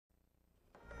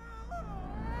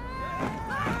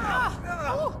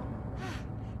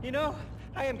You know,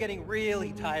 I am getting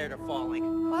really tired of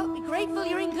falling. Well, be grateful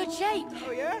you're in good shape.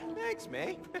 Oh yeah? Thanks,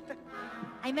 May.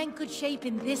 I meant good shape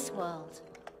in this world.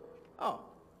 Oh,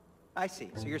 I see.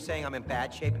 So you're saying I'm in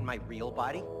bad shape in my real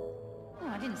body? Oh,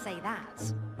 I didn't say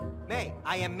that. May,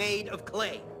 I am made of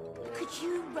clay. Could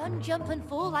you run, jump, and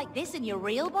fall like this in your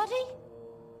real body?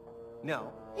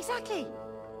 No. Exactly.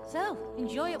 So,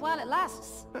 enjoy it while it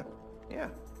lasts. Yeah.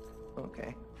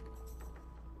 Okay.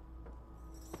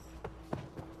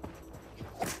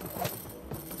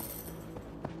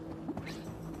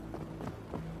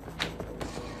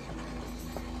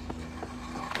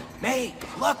 May,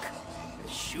 look!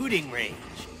 The shooting range.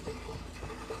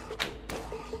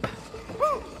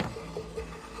 Woo!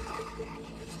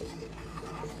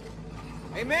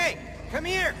 Hey, May! Come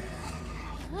here!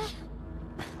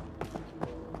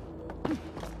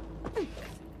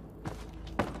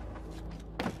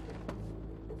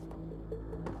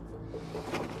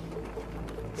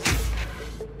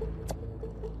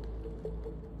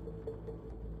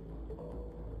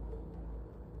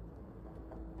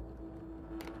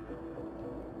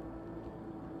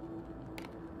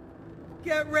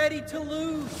 Get ready to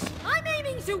lose! I'm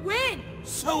aiming to win!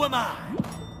 So am I!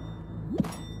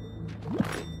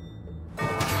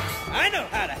 I know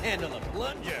how to handle a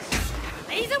plunger!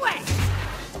 Blaze away!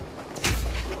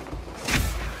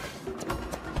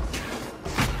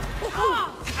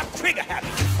 Oh, I'm trigger happy!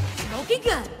 smoking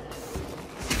gun!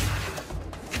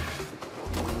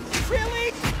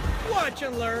 Really? Watch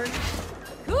and learn!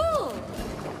 Cool!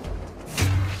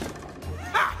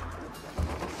 Ha!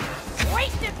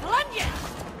 Wasted plunges!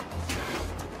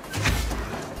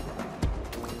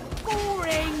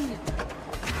 Boring!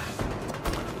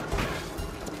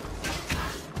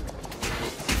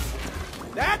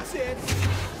 That's it!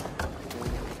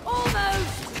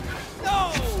 Almost!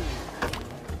 No!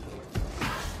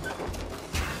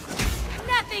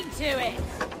 Nothing to it!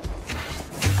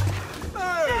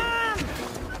 Damn!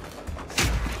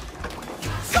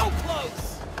 So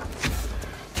close!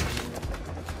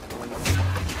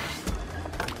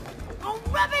 Oh,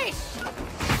 rubbish!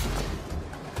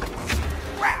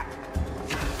 Crap!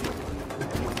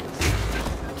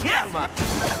 Come on!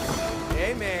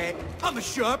 Hey, man, I'm a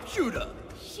sharpshooter.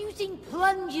 Shooting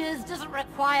plungers doesn't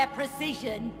require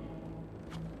precision.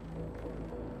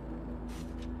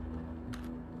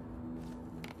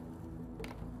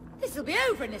 This'll be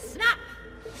over in a snap.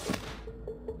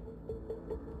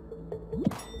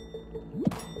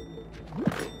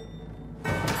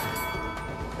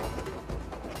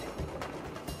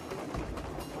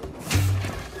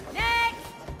 Next!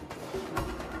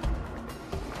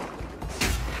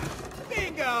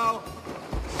 Bingo!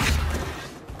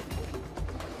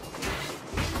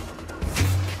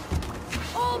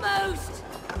 Almost!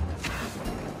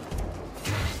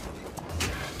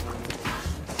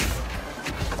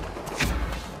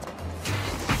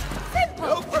 Simple!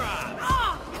 No problem!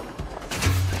 Ah!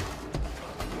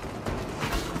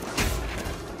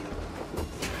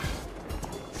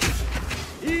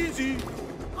 Easy!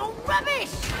 Oh,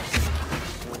 rubbish!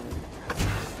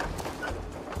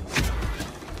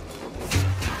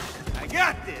 I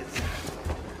got this!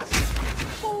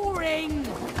 Boring!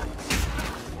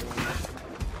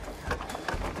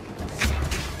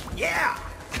 Yeah!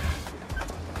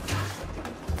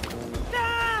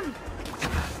 Damn!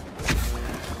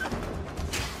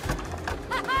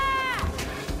 Ha-ha!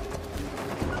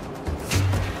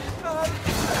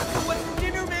 What's for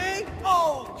dinner, May?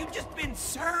 Oh, you've just been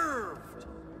served!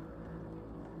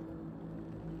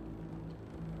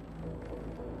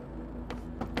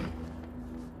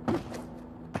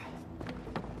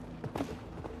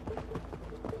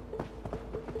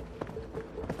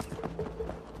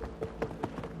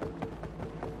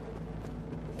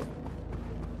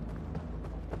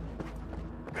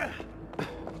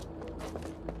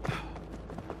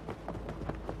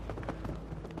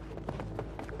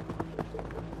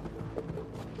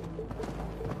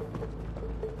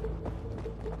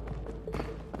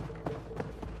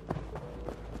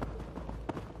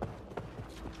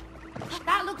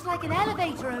 That looks like an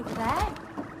elevator over there.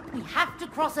 We have to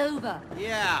cross over.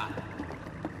 Yeah,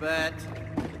 but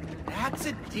that's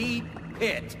a deep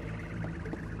pit.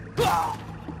 Ah!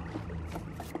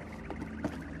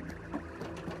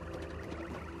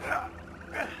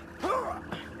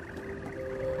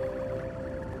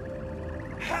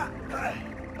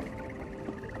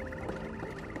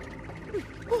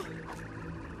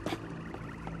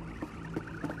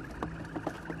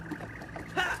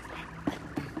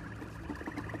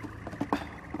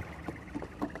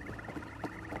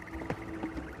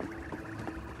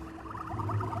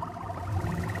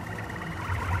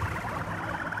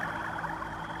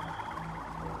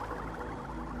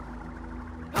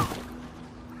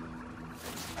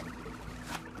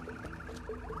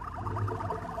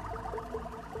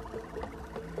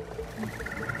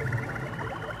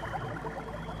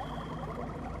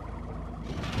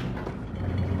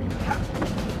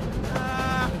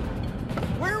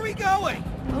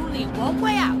 one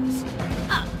way out.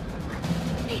 Up.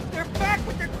 They're back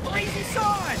with their crazy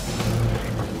saws!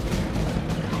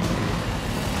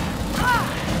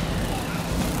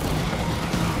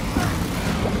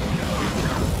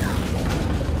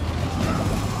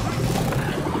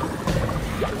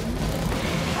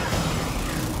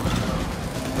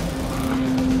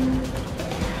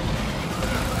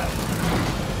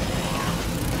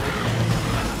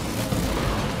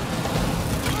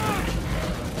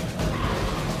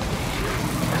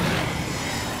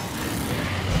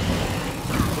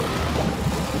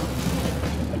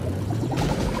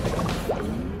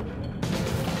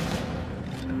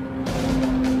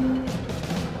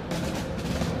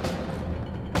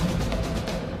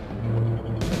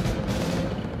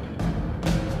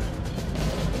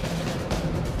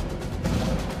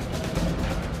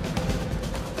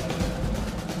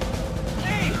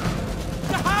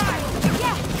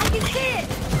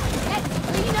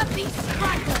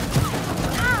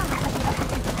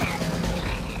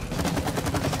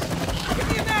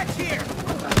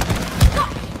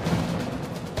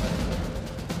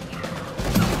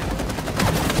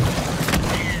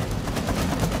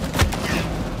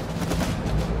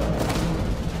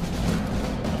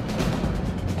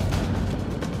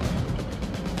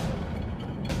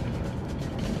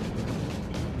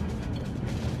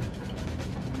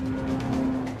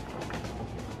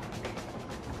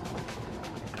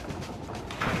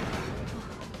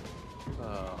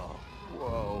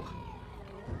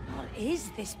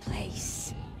 This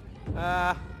place.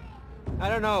 I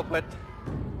don't know, but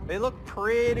they look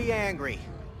pretty angry.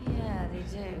 Yeah, they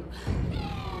do.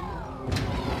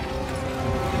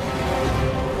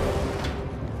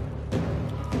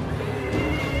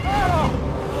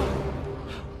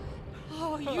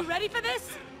 Oh, are you ready for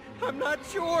this? I'm not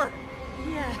sure.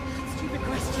 Yeah, stupid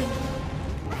question.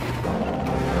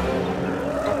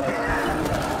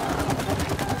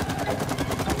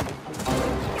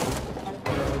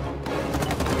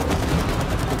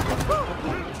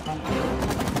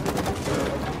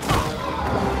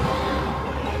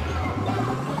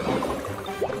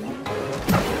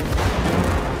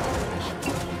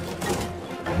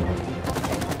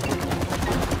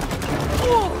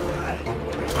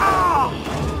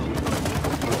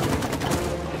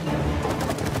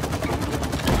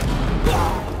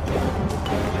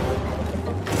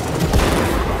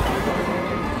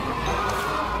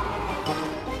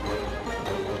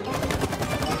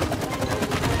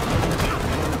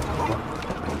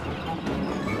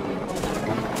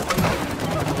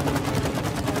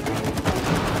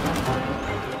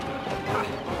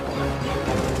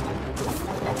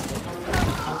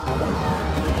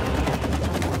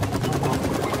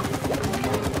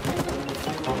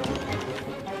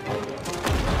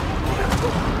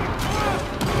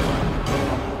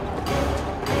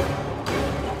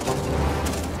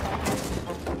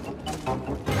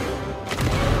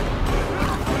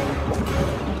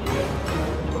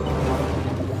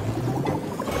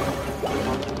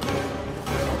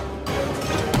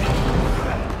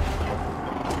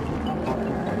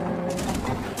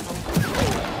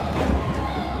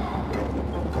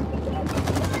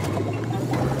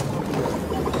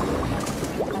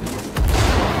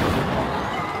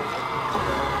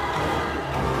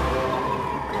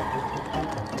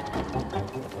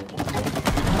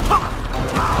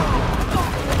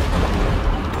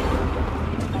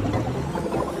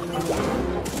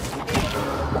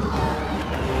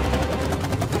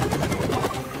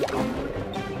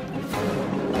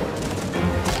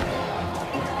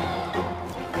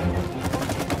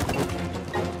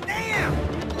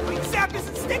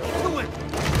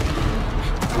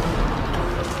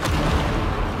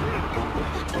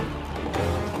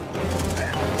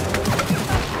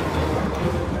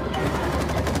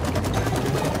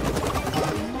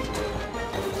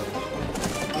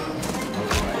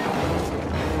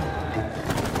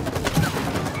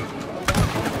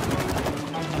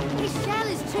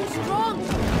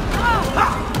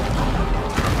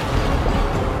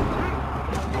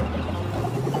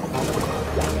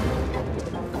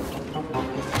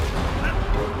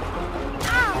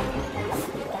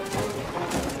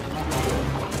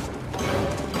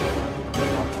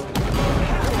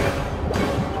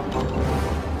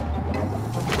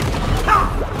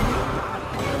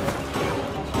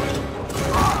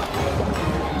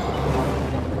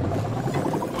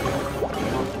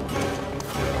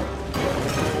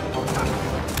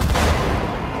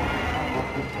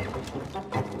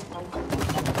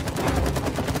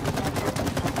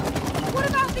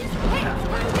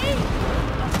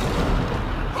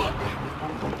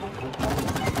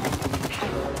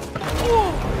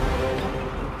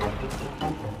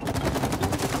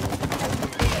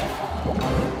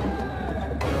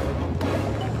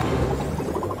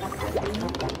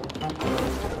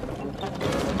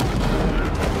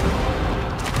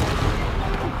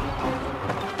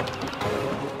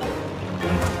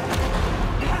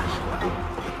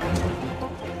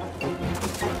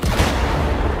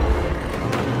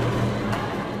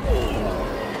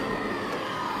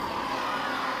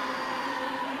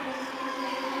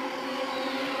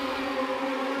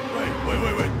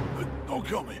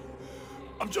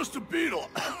 just a beetle.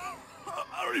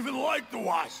 I don't even like the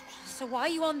wasps. So why are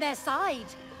you on their side?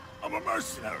 I'm a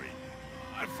mercenary.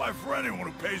 I fight for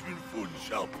anyone who pays me food and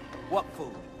shelter. What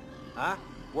food? Huh?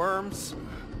 Worms?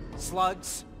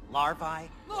 Slugs? Larvae?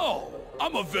 No,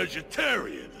 I'm a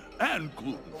vegetarian and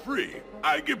gluten-free.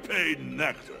 I get paid in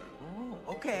nectar. Oh,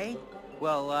 okay.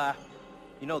 Well,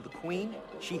 you know the queen?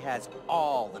 She has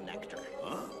all the nectar.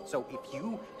 Huh? So if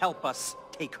you help us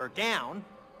take her down,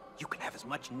 you can have as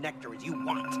much nectar as you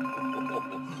want.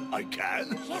 I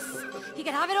can? Yes, you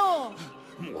can have it all.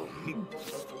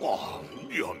 Oh,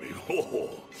 yummy.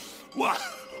 Oh.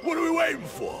 What are we waiting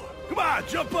for? Come on,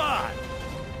 jump on!